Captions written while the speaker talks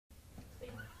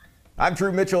I'm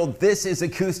Drew Mitchell. This is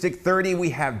Acoustic 30.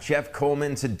 We have Jeff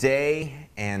Coleman today,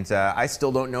 and I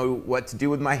still don't know what to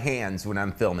do with my hands when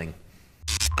I'm filming.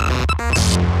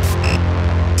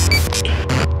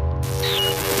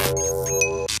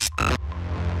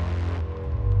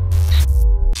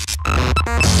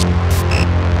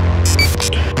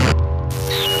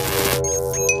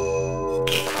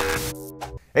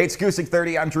 Hey, it's Acoustic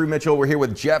 30. I'm Drew Mitchell. We're here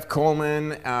with Jeff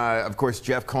Coleman. Of course,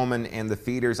 Jeff Coleman and the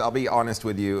Feeders. I'll be honest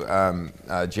with you,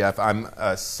 Jeff. I'm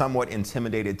somewhat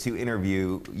intimidated to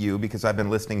interview you because I've been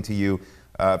listening to you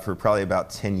for probably about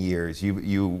 10 years.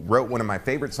 You wrote one of my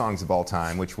favorite songs of all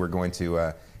time, which we're going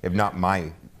to, if not my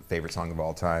favorite song of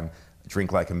all time,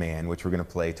 Drink Like a Man, which we're going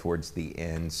to play towards the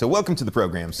end. So welcome to the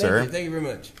program, sir. Thank you very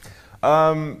much.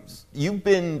 You've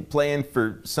been playing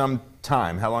for some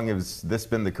time. How long has this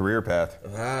been the career path?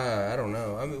 I don't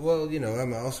know. I mean, well, you know, I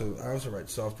also write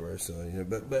software, so you know.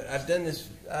 But I've done this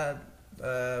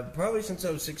probably since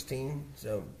I was 16.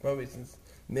 So probably since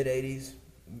mid '80s,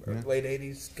 or late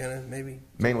 '80s, kind of maybe.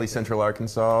 Mainly Central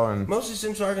Arkansas and mostly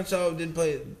Central Arkansas. Did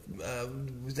play.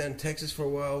 Was down in Texas for a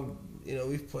while. You know,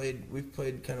 we've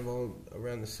played kind of all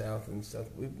around the South and stuff.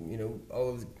 You know, all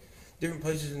of the different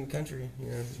places in the country, you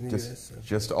know, in the US, so.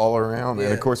 Just all around. Yeah.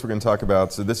 And of course we're going to talk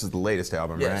about, so this is the latest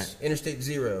album, right? Yes, Interstate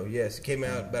Zero, yes. It came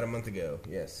out about a month ago,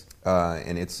 yes.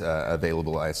 And it's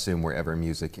available, I assume, wherever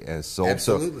music is sold.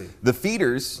 Absolutely. So, the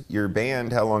Feeders, your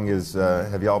band, how long is,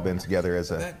 have y'all been together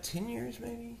as a... About 10 years,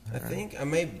 maybe, I think. I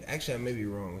may be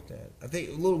wrong with that. I think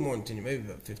a little more than 10 years, maybe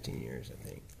about 15 years, I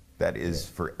think. That is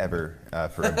forever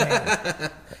for a band.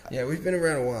 Yeah, we've been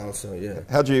around a while, so yeah.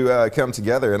 How'd you come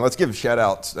together? And let's give a shout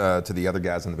out to the other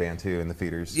guys in the band too, in the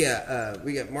Feeders. Yeah,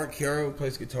 we got Mark Chiaro who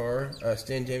plays guitar,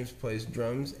 Stan James plays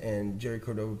drums, and Jerry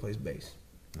Cordova plays bass.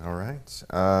 All right.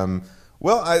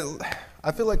 Well,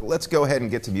 I feel like let's go ahead and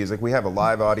get to music. We have a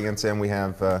live audience, and we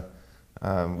have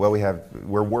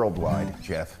we're worldwide,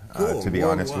 Jeff. Cool. To be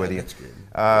honest with you. That's good.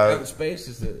 Out in space,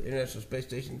 is the International Space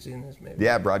Station seeing this? Maybe.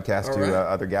 Yeah, broadcast to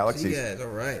other galaxies. See, yeah, all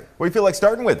right. What do you feel like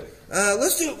starting with?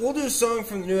 We'll do a song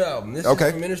from the new album. This is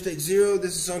from Interstate Zero.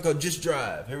 This is a song called Just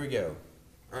Drive. Here we go.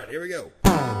 All right, here we go.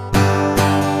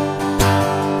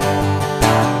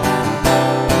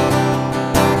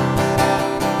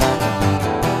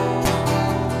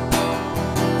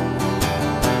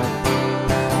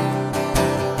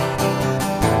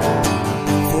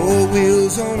 4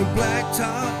 wheels on a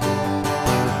blacktop,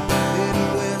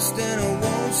 heading west and I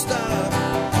won't stop.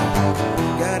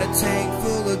 Got a tank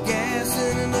full of gas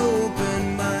and an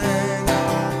open mind.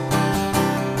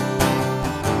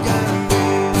 Got a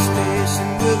radio station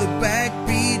with a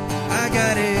backbeat. I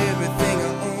got everything I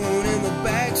own in the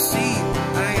backseat.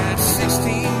 I got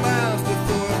 16 miles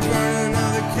before I burn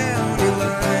another county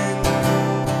line.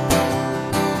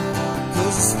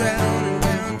 Goes it's round and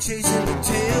round, chasing the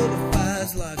tail of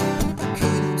fires like I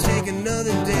couldn't take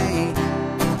another day.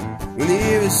 When the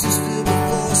irresistible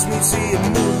force meets the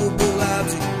immovable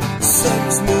object,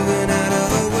 something's moving out of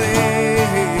the way.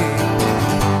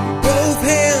 Both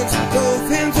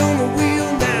hands on the wheel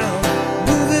now,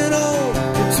 moving on,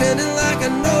 pretending like I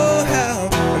know how.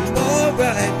 I'm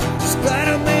alright, just glad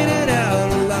I made it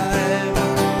out alive.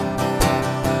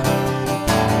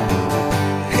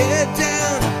 Head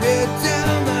down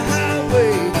the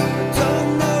highway. I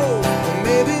don't know,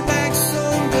 maybe back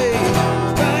someday.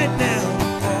 Right now,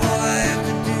 all I have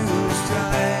to do is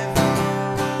drive.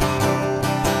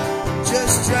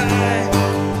 Just drive.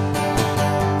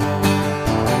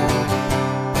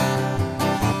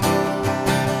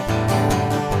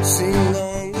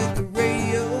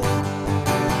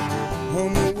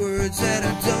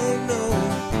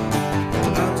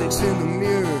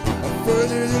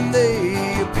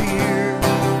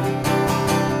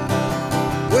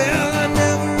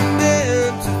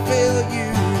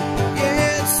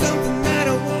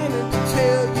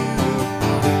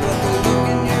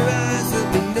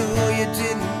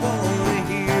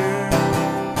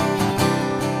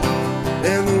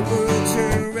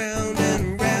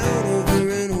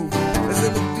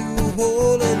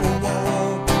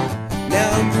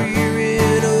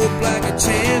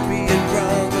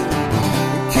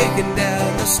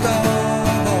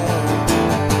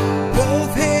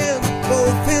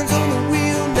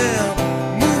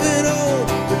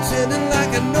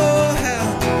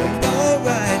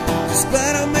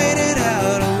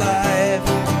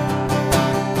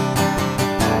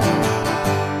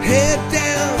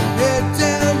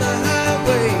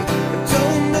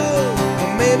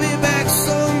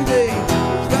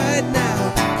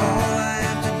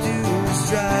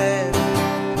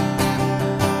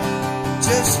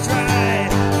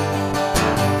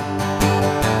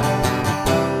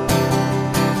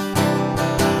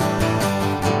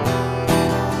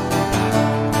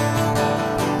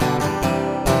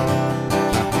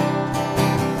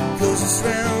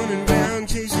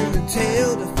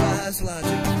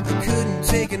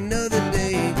 another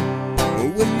day.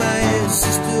 When my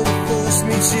sister force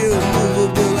meets you, a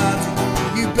movable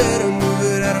object, you better move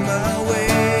it out of my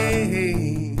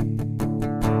way.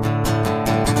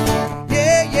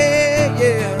 Yeah, yeah,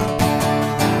 yeah.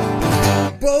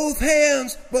 Both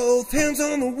hands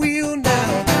on the wheel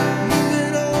now.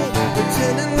 Moving on,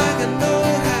 pretending like I know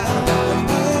how. I'm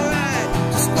alright,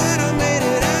 just glad I made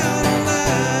it out alive.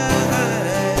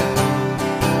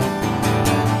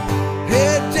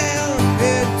 Head down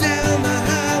the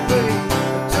highway.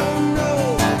 I don't know,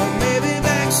 or maybe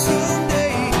back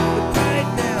someday. But right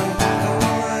now, all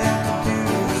I have to do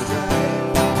is drive.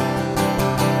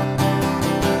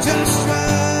 Just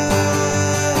drive.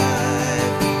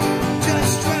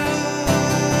 Just drive.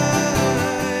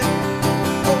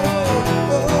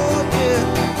 Oh, yeah.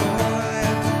 All I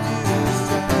have to do is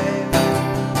drive.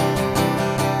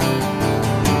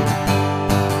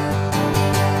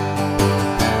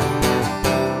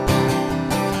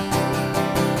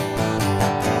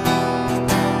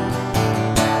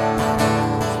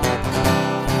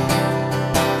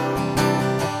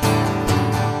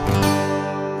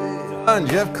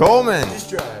 Jeff Coleman. Just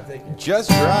drive, thank you. Just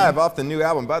Drive off the new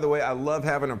album. By the way, I love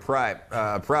having a prop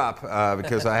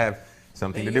because I have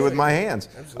something to do with my hands.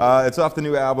 It's off the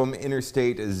new album,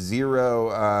 Interstate Zero.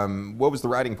 What was the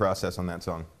writing process on that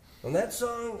song? On that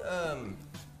song, I'm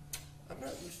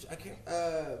not. I can't.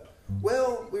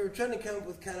 Well, we were trying to come up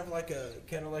with kind of like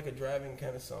a driving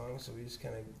kind of song, so we just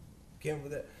kind of came up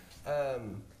with that.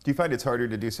 Do you find it's harder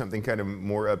to do something kind of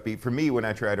more upbeat? For me, when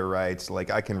I try to write, like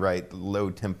I can write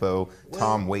low tempo,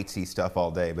 Tom Waitsy stuff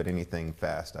all day, but anything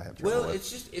fast, I have trouble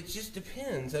with. It just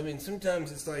depends. I mean,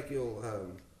 sometimes it's like you'll.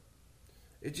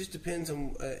 It just depends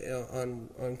on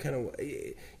kind of,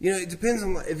 you know. It depends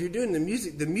on if you're doing the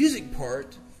music. The music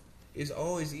part is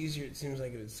always easier. It seems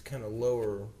like it's kind of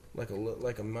lower, like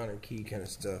a minor key kind of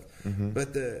stuff. Mm-hmm.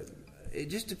 But it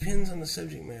just depends on the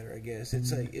subject matter, I guess.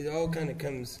 It's like it all kind of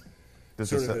comes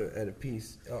sort of at a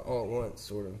piece all at once,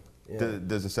 sort of. Yeah.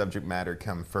 Does the subject matter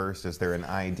come first? Is there an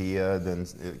idea? Then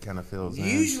it kind of fills in?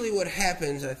 Usually what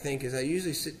happens, I think, is I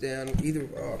usually sit down either...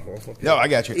 No, I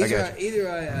got you.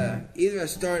 Either I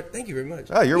start... Thank you very much.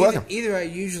 Oh, you're welcome. Either I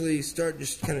usually start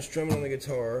just kind of strumming on the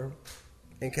guitar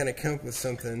and kind of come up with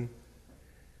something,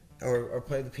 or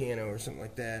play the piano or something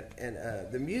like that. And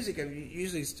the music,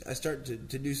 I start to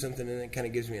do something, and it kind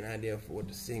of gives me an idea for what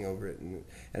to sing over it. And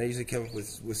I usually come up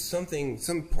with something,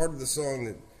 some part of the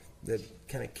song that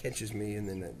kind of catches me, and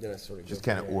then I sort of just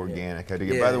kind of organic. Yeah.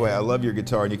 Yeah. By the way, I love your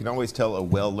guitar, and you can always tell a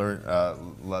well-learned,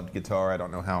 loved guitar. I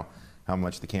don't know how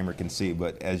much the camera can see,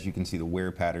 but as you can see, the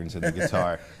wear patterns of the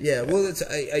guitar. Yeah, well,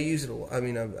 I use it a lot. I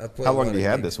mean, I play. How long do you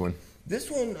have this one?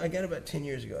 This one I got about 10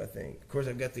 years ago, I think. Of course,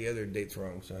 I've got the other dates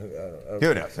wrong, so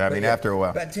who knows? I mean, after a while.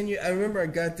 About 10 years. I remember I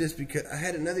got this because I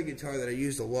had another guitar that I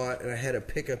used a lot, and I had a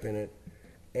pickup in it,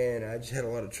 and I just had a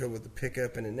lot of trouble with the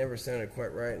pickup, and it never sounded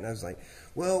quite right. And I was like,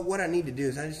 well, what I need to do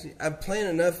is I'm playing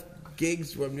enough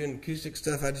gigs where I'm doing acoustic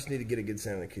stuff. I just need to get a good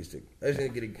sounding acoustic.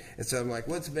 And so I'm like,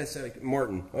 what's the best sounding?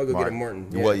 Martin. I'll go get a Martin.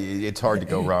 Yeah. Well, it's hard to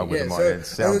go wrong with a Martin.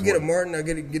 So I'll go get a Martin. I'll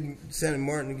get a good sounding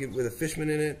Martin with a Fishman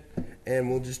in it,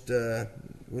 and we'll just go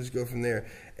from there.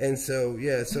 And so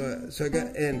so I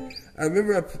got, and I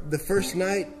remember the first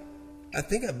night, I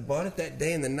think I bought it that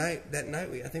day, and that night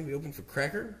I think we opened for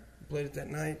Cracker, played it that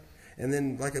night, and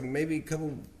then maybe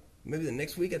the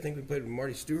next week I think we played with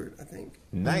Marty Stewart, I think.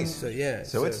 Nice. So yeah.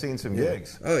 So it's seen some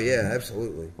gigs. Oh yeah,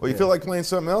 absolutely. Well, you feel like playing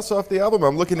something else off the album?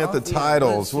 I'm looking at the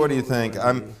titles. What do you think?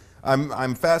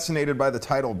 I'm fascinated by the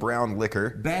title Brown Liquor.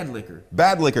 Bad Liquor.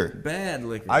 Bad Liquor. Bad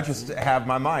Liquor. I just have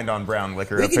my mind on Brown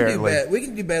Liquor, we apparently. We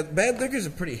can do Bad. Bad Liquor is a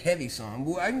pretty heavy song.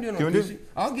 Well, I can do it on acoustic.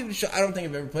 I'll give it a shot. I don't think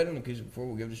I've ever played it on acoustic before.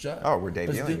 We'll give it a shot. Oh, we're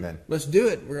debuting then. Let's do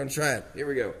it. We're going to try it. Here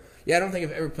we go. Yeah, I don't think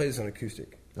I've ever played this on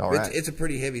acoustic. All right. It's a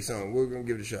pretty heavy song. We're going to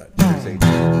give it a shot.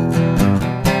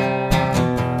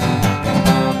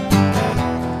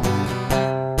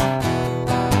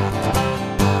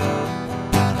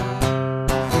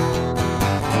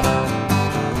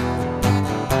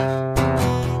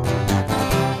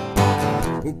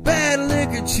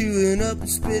 Chewing up and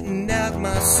spitting out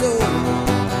my soul.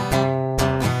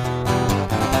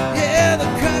 Yeah, the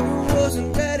copper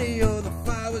wasn't ready, or the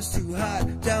fire was too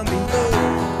hot down below.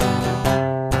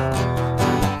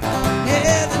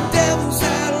 Yeah, the devil's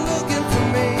out looking for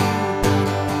me,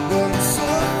 but I'm so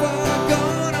far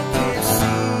gone I can't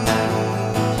see.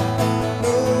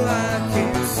 No, I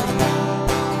can't see.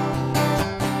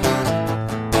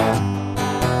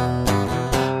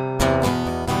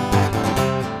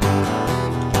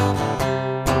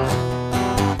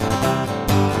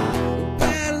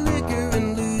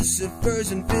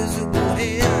 Lucifer's invisible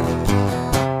hand.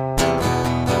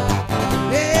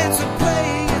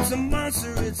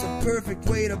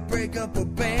 to break up a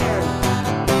band.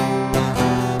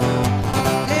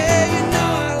 Yeah, you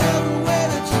know I love the way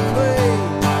that you play,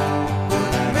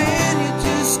 but man, you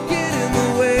just get in the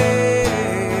way.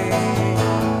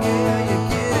 Yeah, you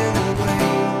get in the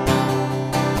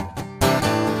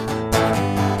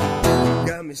way.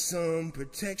 Got me some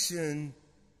protection,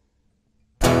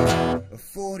 a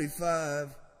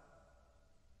 45.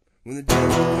 When the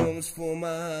devil comes for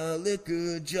my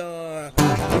liquor jar,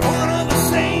 one of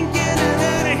us ain't getting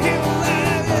out of here alive.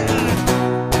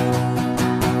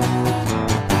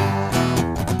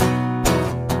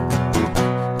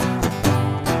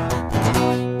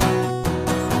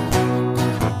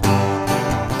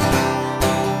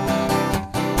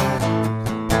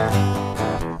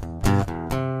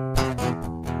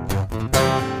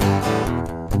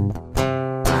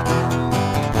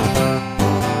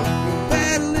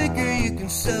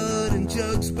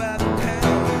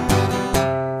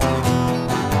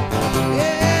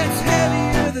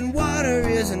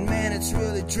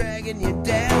 Dragging you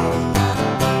down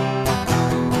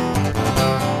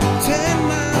 10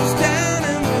 miles down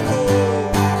in the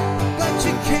hole, but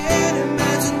you can't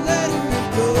imagine letting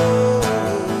it go.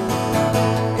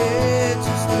 Yeah,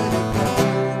 just let it go.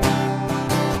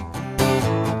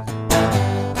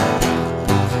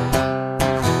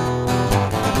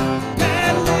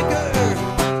 Bad liquor,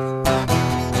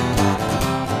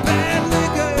 bad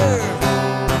liquor, bad liquor.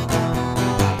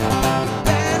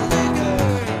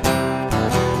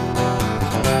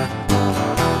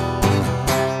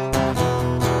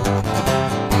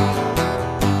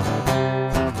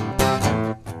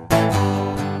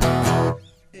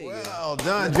 Well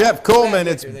done, Jeff Coleman.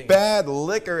 It's Bad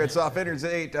Liquor. It's off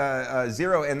Interstate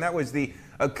Zero, and that was the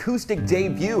acoustic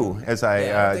debut, as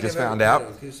I just found out.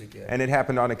 Acoustic, yeah. And it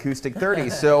happened on Acoustic 30.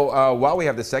 So while we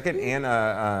have the second and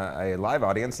a live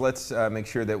audience, let's make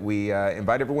sure that we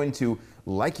invite everyone to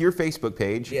like your Facebook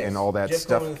page and all that Jeff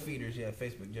stuff. Coleman the Feeders, yeah,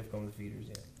 Facebook, Jeff Coleman the Feeders,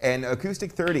 yeah. And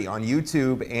Acoustic 30 on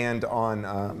YouTube and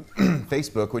on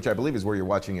Facebook, which I believe is where you're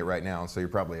watching it right now, so you're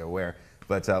probably aware.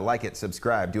 But like it,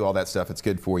 subscribe, do all that stuff. It's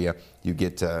good for you. You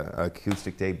get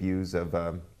acoustic debuts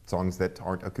of songs that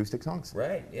aren't acoustic songs.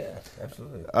 Right, yeah,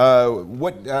 absolutely.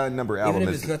 What number album Even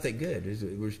if is it's not that good, you're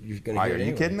going to hear it Are anyway.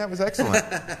 you kidding? That was excellent.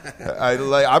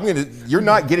 You're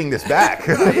not getting this back.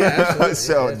 Yeah,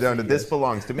 so this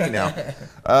belongs to me now.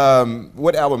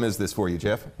 What album is this for you,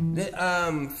 Jeff?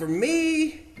 For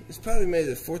me, it's probably maybe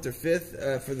the 4th or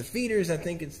 5th. For the Feeders, I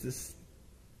think it's the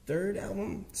third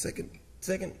album,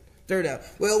 third album.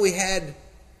 Well, we had,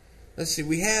 let's see,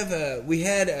 we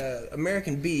had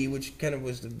American B, which kind of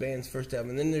was the band's first album,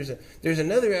 and then there's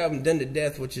another album, Done to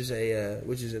Death, which is a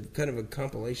kind of a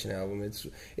compilation album.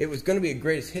 It was going to be a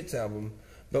greatest hits album,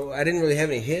 but I didn't really have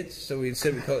any hits, so we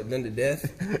said we call it Done to Death.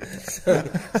 so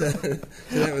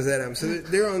that was that album. So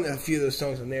they're on a few of those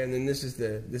songs on there, and then this is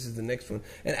the next one.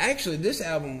 And actually, this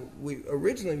album we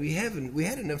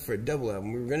had enough for a double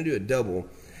album. We were going to do a double.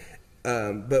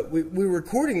 But we were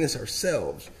recording this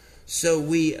ourselves, so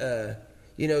we,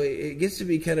 it gets to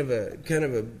be kind of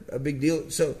a big deal.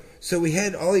 So we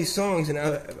had all these songs,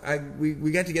 and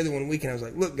we got together one week, and I was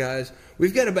like, look, guys,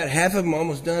 we've got about half of them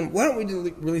almost done. Why don't we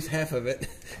release half of it,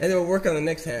 and then we'll work on the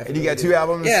next half. And you got 2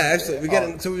 albums? Yeah,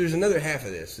 absolutely. So there's another half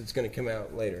of this. It's going to come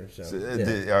out later. So,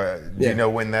 do you know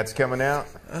when that's coming out?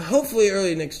 Hopefully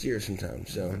early next year sometime.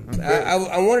 So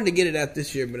I wanted to get it out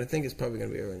this year, but I think it's probably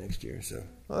going to be early next year. So.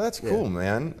 Well, that's cool,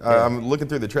 man. I'm looking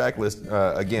through the track list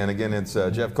again. Again, it's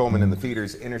Jeff Coleman and the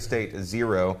Feeders, Interstate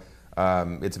Zero.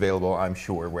 It's available, I'm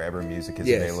sure, wherever music is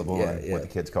available on what the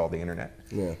kids call the internet.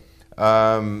 Yeah.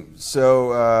 I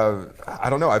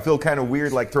don't know. I feel kind of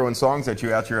weird, like throwing songs at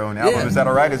you out your own album. Is that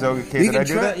all right? Is it okay that I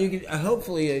do that? You can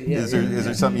hopefully. Is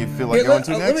there something you feel like going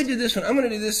to next? Let me do this one. I'm going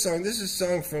to do this song. This is a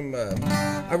song from.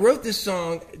 I wrote this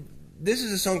song. This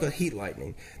is a song called Heat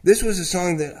Lightning. This was a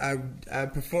song that I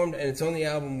performed, and it's on the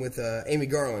album with Amy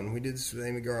Garland. We did this with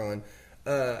Amy Garland.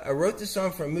 I wrote this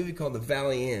song for a movie called The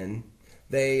Valley Inn.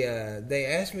 They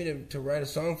asked me to write a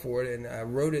song for it, and I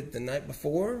wrote it the night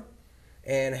before,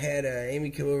 and had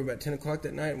Amy come over about 10 o'clock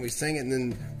that night, and we sang it, and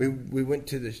then we went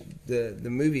to the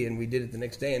movie, and we did it the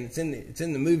next day, and it's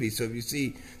in the movie. So if you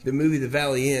see the movie The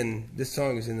Valley Inn, this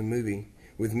song is in the movie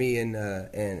with me and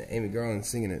Amy Garland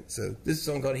singing it. So this is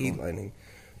a song called Heat Lightning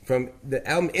from the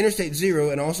album Interstate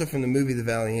Zero, and also from the movie The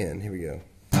Valley Inn. Here we go.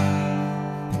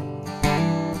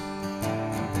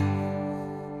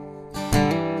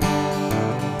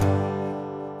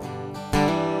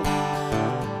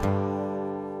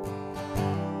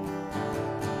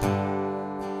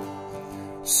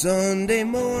 Sunday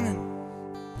morning,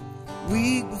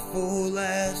 week before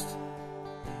last,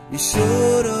 you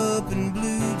showed up in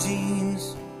blue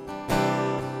jeans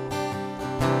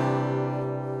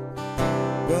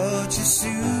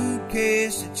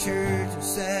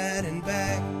sad and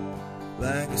back,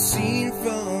 like a scene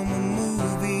from a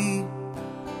movie.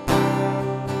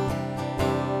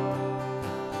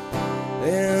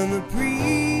 And the preacher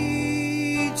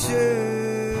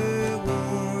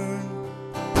warned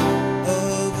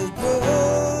of a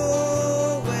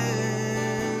growing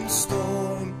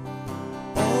storm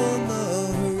on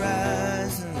the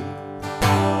horizon.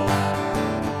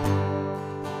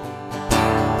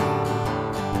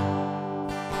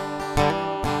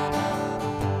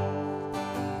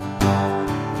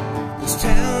 This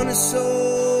town is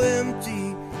so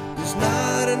empty, there's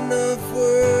not enough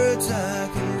words I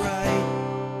can write.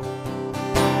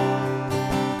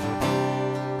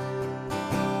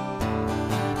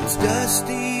 It's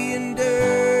dusty and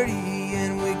dirty,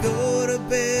 and we go to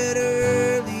bed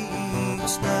early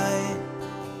each night.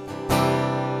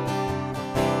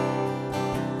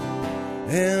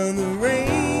 And the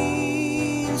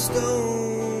rains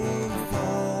don't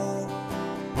fall,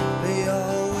 they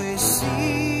always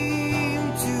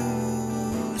seem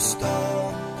to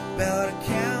stall about a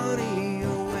county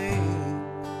away.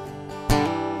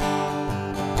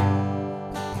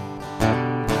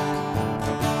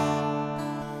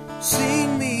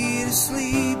 Sing me to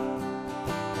sleep.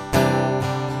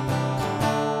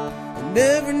 I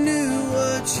never knew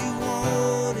what you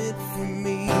wanted from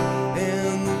me,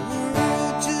 and the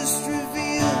world just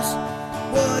reveals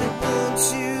what it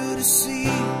wants you to see.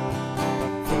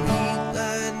 From heat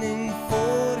lightning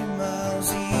 40 miles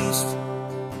east,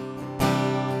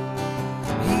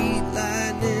 heat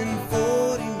lightning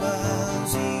 40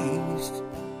 miles east.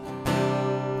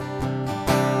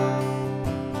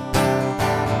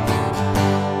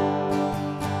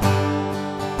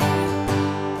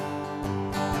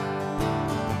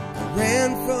 I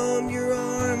ran from your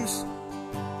arms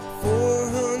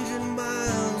 400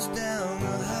 miles down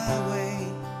the highway.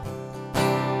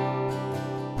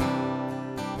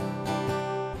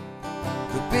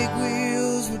 The big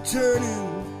wheels were turning,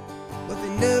 but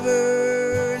they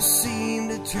never seemed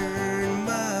to turn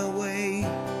my way.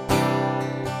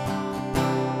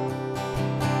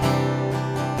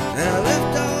 And I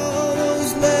left all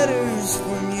those letters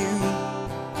from you,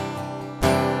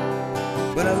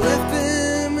 but I left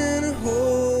them in a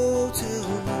hotel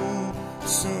room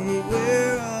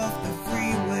somewhere off the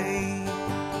freeway.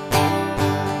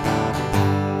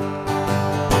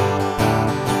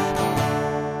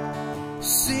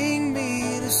 Sing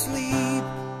me to sleep.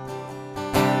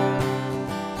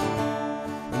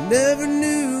 I never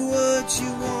knew what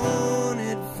you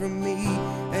wanted from me,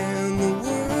 and the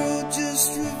world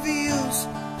just reveals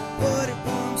what it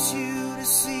wants you to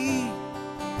see.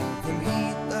 From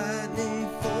heat lightning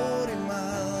 40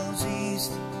 miles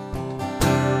east,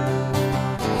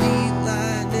 heat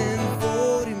lightning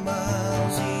 40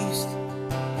 miles east.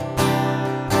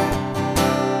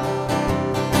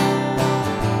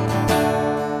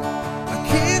 I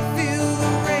can't feel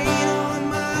the rain on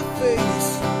my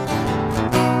face.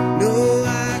 No, I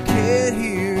can't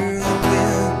hear the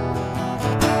wind.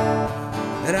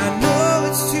 And I know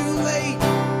it's too late,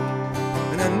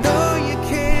 and I know you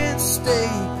can't stay,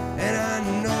 and I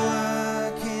know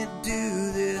I can't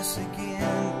do this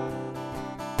again.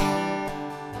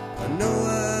 I know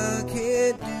I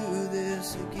can't do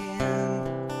this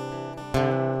again.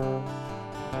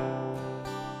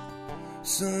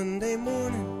 Sunday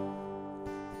morning,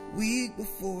 week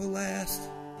before last,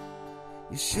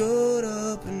 you showed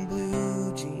up in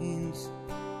blue jeans.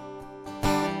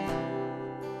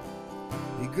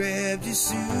 You grabbed your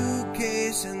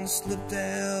suitcase and slipped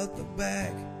out the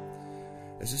back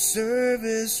as the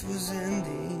service was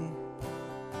ending.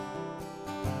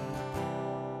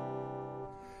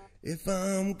 If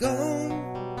I'm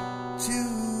gone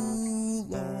too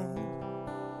long,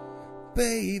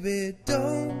 baby,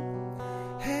 don't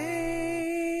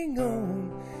hang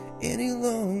on any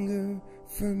longer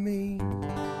for me.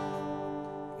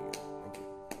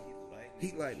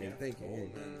 Heat lightning, thank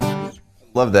you.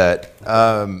 Love that.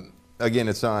 Again,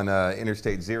 it's on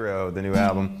Interstate Zero, the new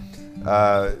album.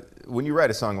 When you write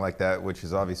a song like that, which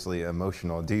is obviously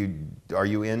emotional, are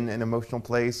you in an emotional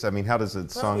place? I mean, how does a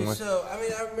song? Probably so. I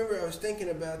mean, I remember I was thinking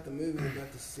about the movie,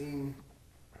 about the scene,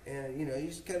 and you know, you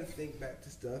just kind of think back to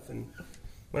stuff. And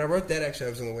when I wrote that, actually, I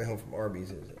was on the way home from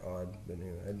Arby's. It was odd, but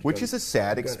anyway, which is a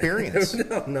sad experience.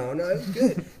 No, it was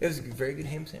good. It was a very good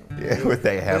ham sandwich. Yeah,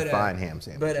 they have fine ham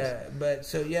sandwiches. But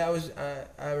so yeah,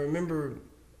 I remember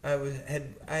I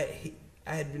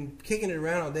had been kicking it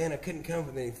around all day, and I couldn't come up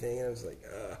with anything, and I was like,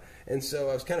 and so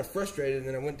I was kind of frustrated, and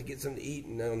then I went to get something to eat,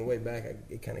 and on the way back,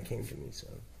 it kind of came to me. So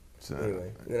So,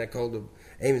 anyway, and then I called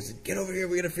Amy and said, "Get over here.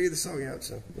 We got to figure the song out."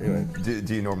 So anyway,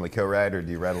 do you normally co-write or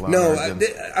do you write along? No,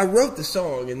 I wrote the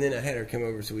song and then I had her come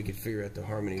over so we could figure out the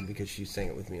harmony because she sang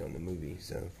it with me on the movie.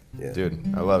 So yeah,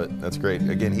 dude, I love it. That's great.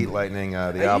 Again, Heat Lightning,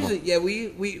 the album.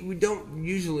 We don't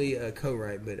usually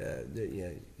co-write, but yeah.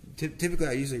 Typically,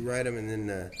 I usually write them, and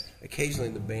then occasionally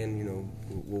the band,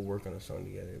 will work on a song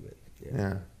together. But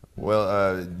yeah.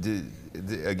 Well,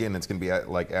 again, it's going to be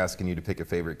like asking you to pick a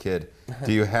favorite kid.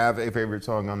 Do you have a favorite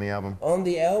song on the album? On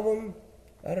the album,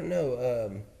 I don't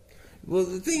know. Well,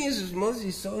 the thing is most of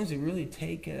these songs they really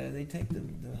take the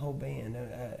whole band.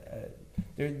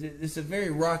 It's a very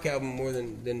rock album more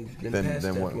than past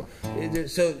stuff.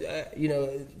 So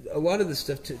a lot of the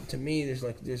stuff to me there's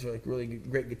really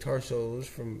great guitar solos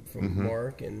from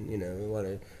Mark and a lot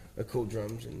of cool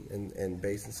drums and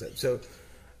bass and stuff. So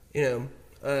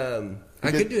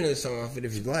I could do another song off it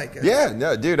if you'd like. Yeah,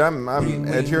 no, dude, I'm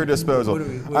at your disposal.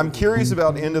 I'm curious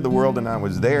about "End of the World" and "I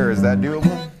Was There." Is that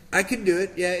doable? I could do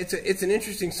it. Yeah, it's an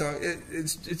interesting song.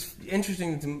 It's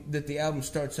interesting that the album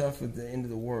starts off with the "End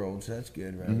of the World," so that's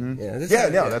good, right? Mm-hmm.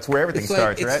 Yeah, that's where everything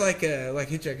starts, right? It's like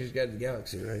Hitchhiker's Guide to the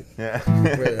Galaxy, right? Yeah.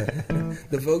 Where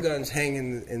the Vogons hang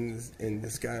in the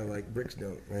sky like bricks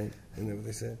don't, right? Isn't that what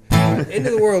they said? "End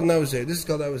of the World" and "I Was There." This is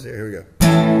called "I Was There." Here we go.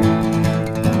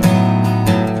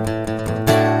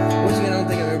 Once again, I don't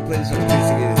think I've ever played this on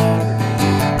acoustic either.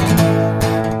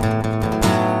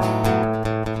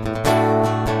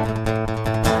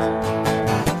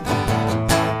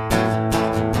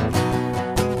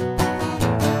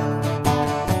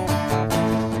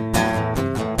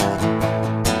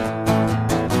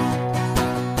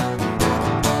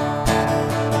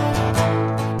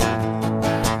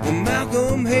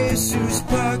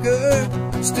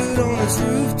 Stood on his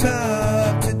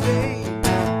rooftop today.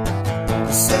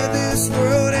 He said, "This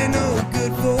world ain't no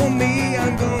good for me.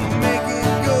 I'm gonna make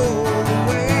it go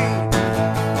away."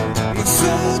 My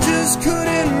soldiers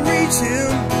couldn't reach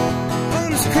him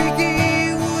on his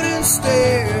creaky wooden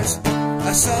stairs.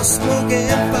 I saw smoke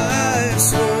and fire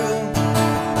swirl.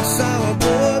 I saw a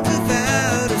boy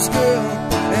without his girl,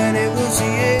 and it was the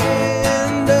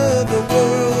end of the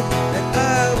world, and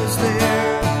I was there.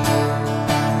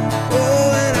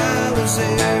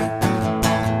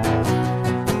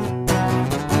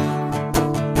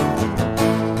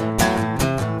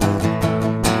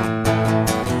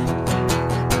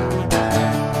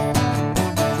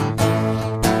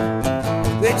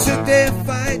 They took their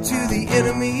fight to the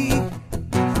enemy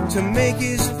to make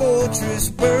his fortress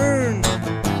burn.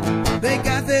 They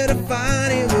got there to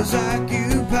find it was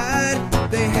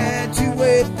occupied. They had to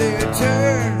wait their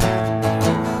turn.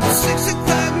 The 6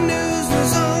 o'clock news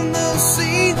was on the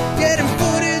scene, getting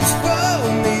footage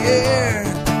from the air.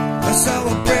 I saw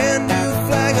a brand new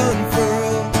flag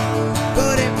unfurl,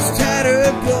 but it was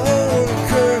tattered, blown, and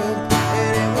curled,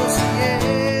 and it was the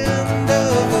end of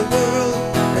the world,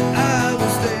 and I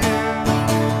was there.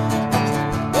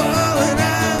 Oh, and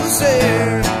I was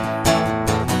there.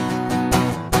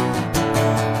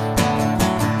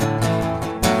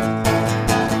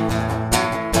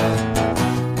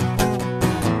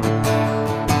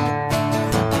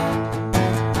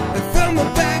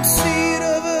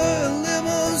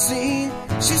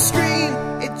 She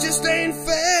screamed, "It just ain't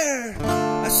fair."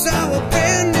 I saw a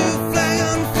brand new flag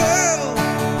unfurl,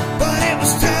 but it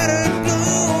was tattered,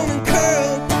 blown, and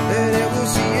curled, and it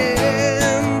was the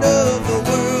end of the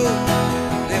world.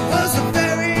 It was the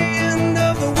very end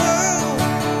of the world.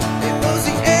 It was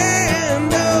the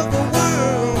end of the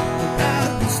world, and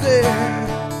I was there.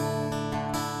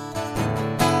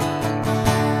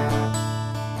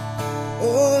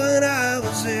 Oh, and I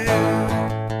was there.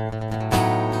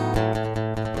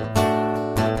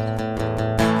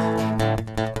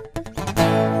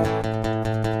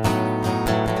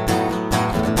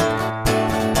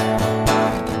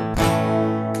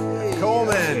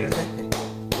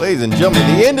 Ladies and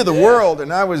gentlemen, the end of the world,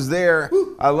 and I was there.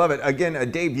 I love it. Again, a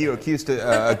debut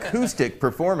acoustic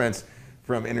performance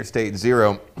from Interstate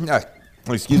Zero.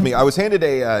 Excuse me. I was handed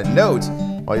a note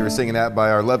while you were singing that by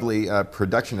our lovely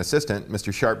production assistant,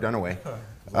 Mr. Sharpe Dunaway.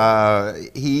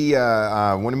 He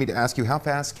wanted me to ask you, how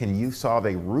fast can you solve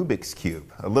a Rubik's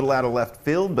Cube? A little out of left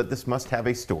field, but this must have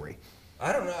a story.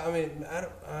 I don't know. I mean,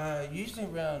 usually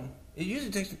it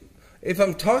usually takes. If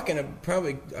I'm talking, I'll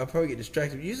probably get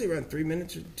distracted. Usually around 3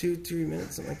 minutes or 2-3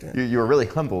 minutes, something like that. You were really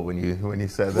humble when you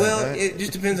said that. Well, right? It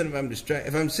just depends on if I'm distracted.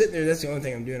 If I'm sitting there, that's the only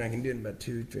thing I'm doing. I can do it in about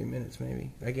 2-3 minutes, maybe.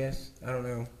 I guess. I don't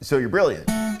know. So you're brilliant.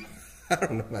 I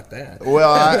don't know about that.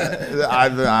 Well,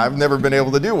 I've never been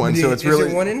able to do one, so it's really. Is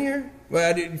there one in here?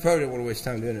 Well, you probably don't want to waste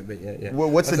time doing it, but yeah. Well,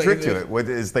 what's the trick to it?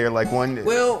 Is there like one?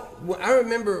 Well, I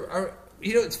remember.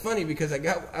 you know, it's funny because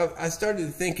I started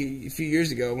to think a few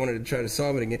years ago I wanted to try to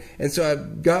solve it again, and so I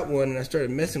got one and I started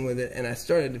messing with it, and I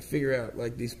started to figure out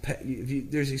like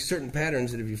there's these certain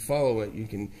patterns that if you follow it you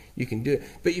can do it,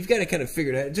 but you've got to kind of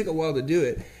figure it out. It took a while to do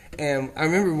it, and I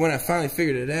remember when I finally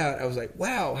figured it out, I was like,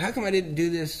 wow, how come I didn't do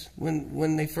this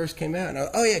when they first came out? And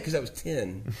oh yeah, because I was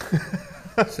 10.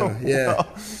 So yeah,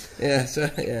 yeah. So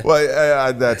yeah.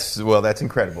 Well, that's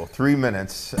incredible. 3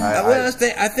 minutes. I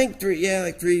think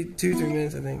 2-3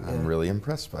 minutes. I think. I'm really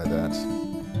impressed by that.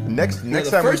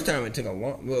 The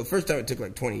first time it took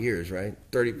like 20 years, right?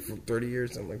 30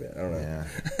 years, something like that. I don't know.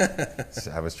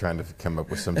 Yeah. I was trying to come up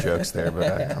with some jokes there,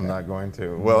 but I'm not going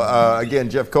to. Well, again,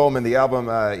 Jeff Coleman, the album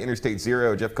Interstate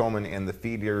Zero, Jeff Coleman and the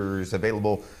Feeders,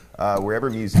 available wherever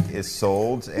music is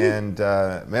sold. And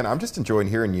man, I'm just enjoying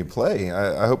hearing you play.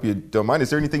 I hope you don't mind. Is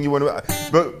there anything you want to?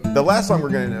 But the last song we're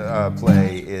going to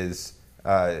play is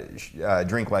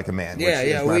 "Drink Like a Man," which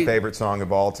is my favorite song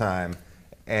of all time.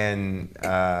 And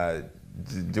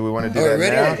do we want to do that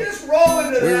now? Just roll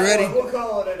into that. We're ready. We'll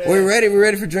call it a day. We're ready. We're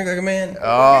ready for "Drink Like a Man."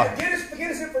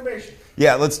 Get us information.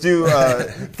 Yeah, let's do.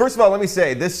 First of all, let me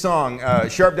say this song,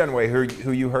 Sharpe Dunaway,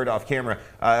 who you heard off camera.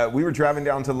 We were driving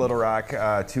down to Little Rock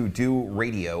to do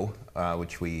radio,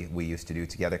 which we used to do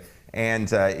together, and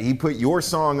he put your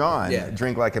song on,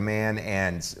 "Drink Like a Man,"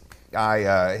 and I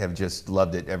have just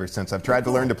loved it ever since. I've tried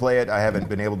to learn to play it. I haven't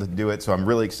been able to do it, so I'm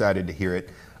really excited to hear it.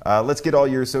 Let's get all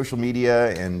your social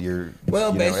media and your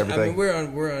everything. I mean, we're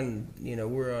on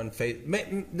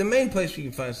Facebook. The main place you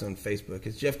can find us on Facebook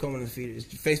is Jeff Coleman and the Feeders.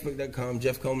 It's Facebook.com,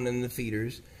 Jeff Coleman and the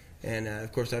Feeders, and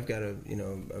of course I've got a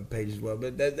page as well.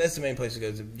 But that's the main place to go.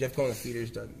 Is Jeff Coleman and the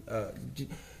Feeders.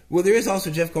 Well, there is also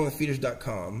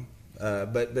JeffColemanandTheFeeders.com.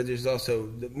 But there's also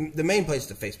the main place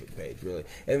is the Facebook page, really,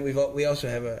 and we also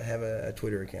have a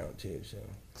Twitter account too.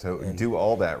 So do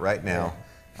all that right now.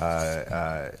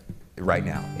 Right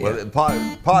now. Yeah. Well,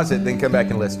 pause it, then come back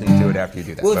and listen to it after you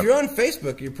do that. Well, if you're on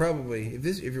Facebook, you're probably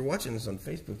if you're watching this on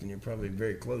Facebook, then you're probably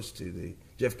very close to the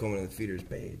Jeff Coleman and the Feeders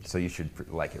page. So you should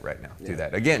like it right now. Do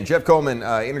that again. Jeff Coleman,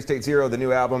 Interstate Zero, the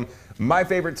new album, my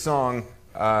favorite song,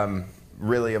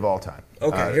 really of all time.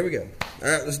 Okay, here we go.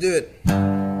 All right, let's do it.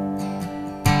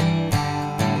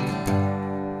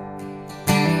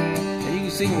 And you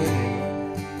can sing with me.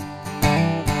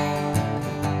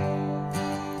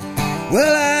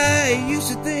 Well, I used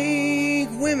to think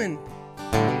women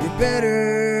were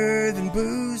better than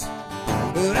booze,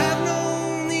 but I've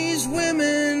known these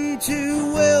women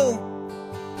too well.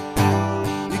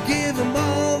 You give them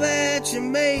all that you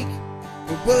make,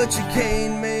 but you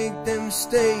can't make them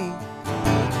stay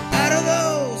out of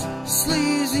those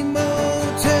sleazy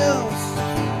motels.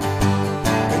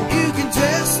 And you can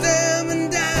dress them in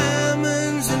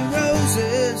diamonds and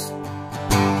roses,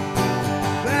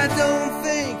 but I don't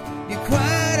think you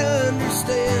quite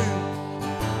understand.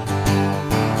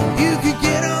 You could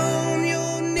get on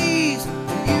your knees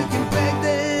and you can beg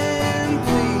them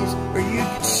please, or you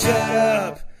could shut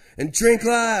up and drink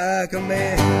like a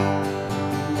man.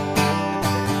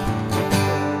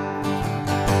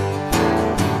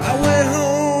 I went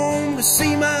home to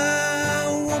see my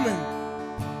woman.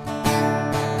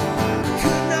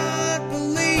 Could not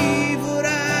believe what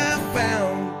I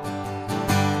found.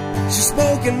 She's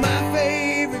smoking my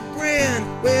favorite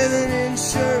with an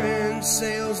insurance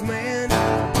salesman.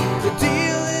 The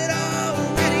deal had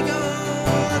already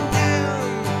gone down.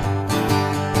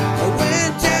 I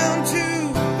went down to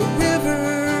the River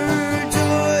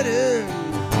Jordan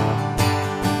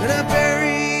and I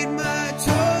buried my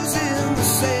toes in the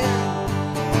sand.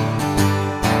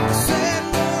 I said,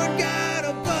 Lord God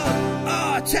above,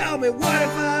 oh, tell me what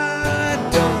have I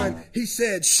done? He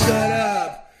said, shut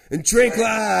up and drink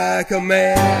like a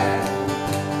man.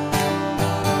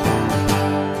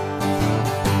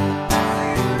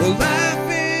 Well, life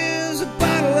is a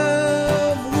bottle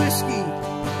of whiskey.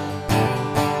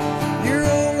 You're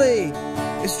only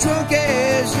as drunk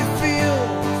as you feel.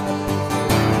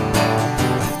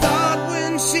 I thought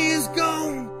when she's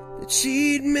gone that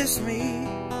she'd miss me,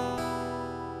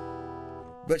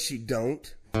 but she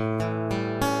don't.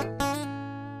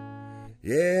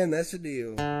 Yeah, and that's the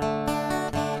deal.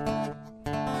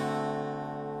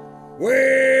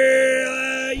 Well,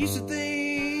 I used to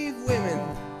think women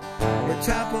were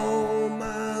top on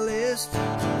my list,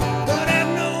 but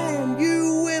I've known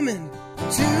you women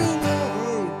too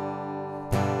long.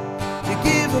 You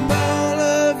give them all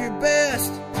of your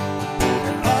best,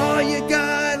 and all you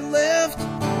got left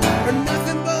are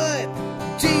nothing but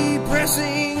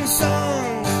depressing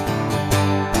songs.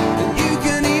 And you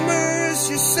can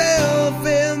immerse yourself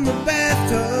in the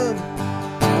bathtub,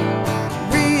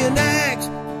 reenact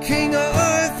King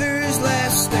Arthur's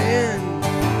Last Stand.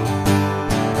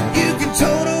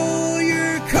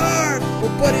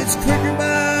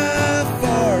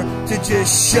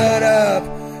 just shut up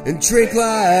and drink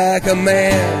like a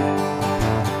man.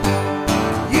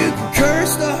 You can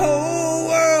curse the whole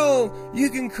world, you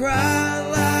can cry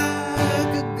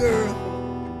like a girl,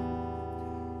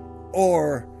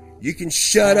 or you can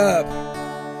shut up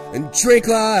and drink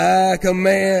like a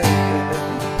man.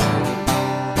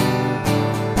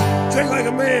 Drink like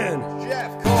a man.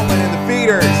 Jeff Coleman and the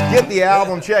Feeders. Get the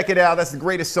album, check it out. That's the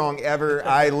greatest song ever.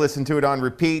 I listen to it on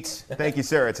repeat. Thank you,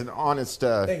 sir. It's an honest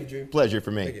Thank you, Drew. pleasure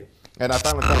for me. Thank you. And I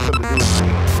finally found something to do with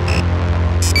my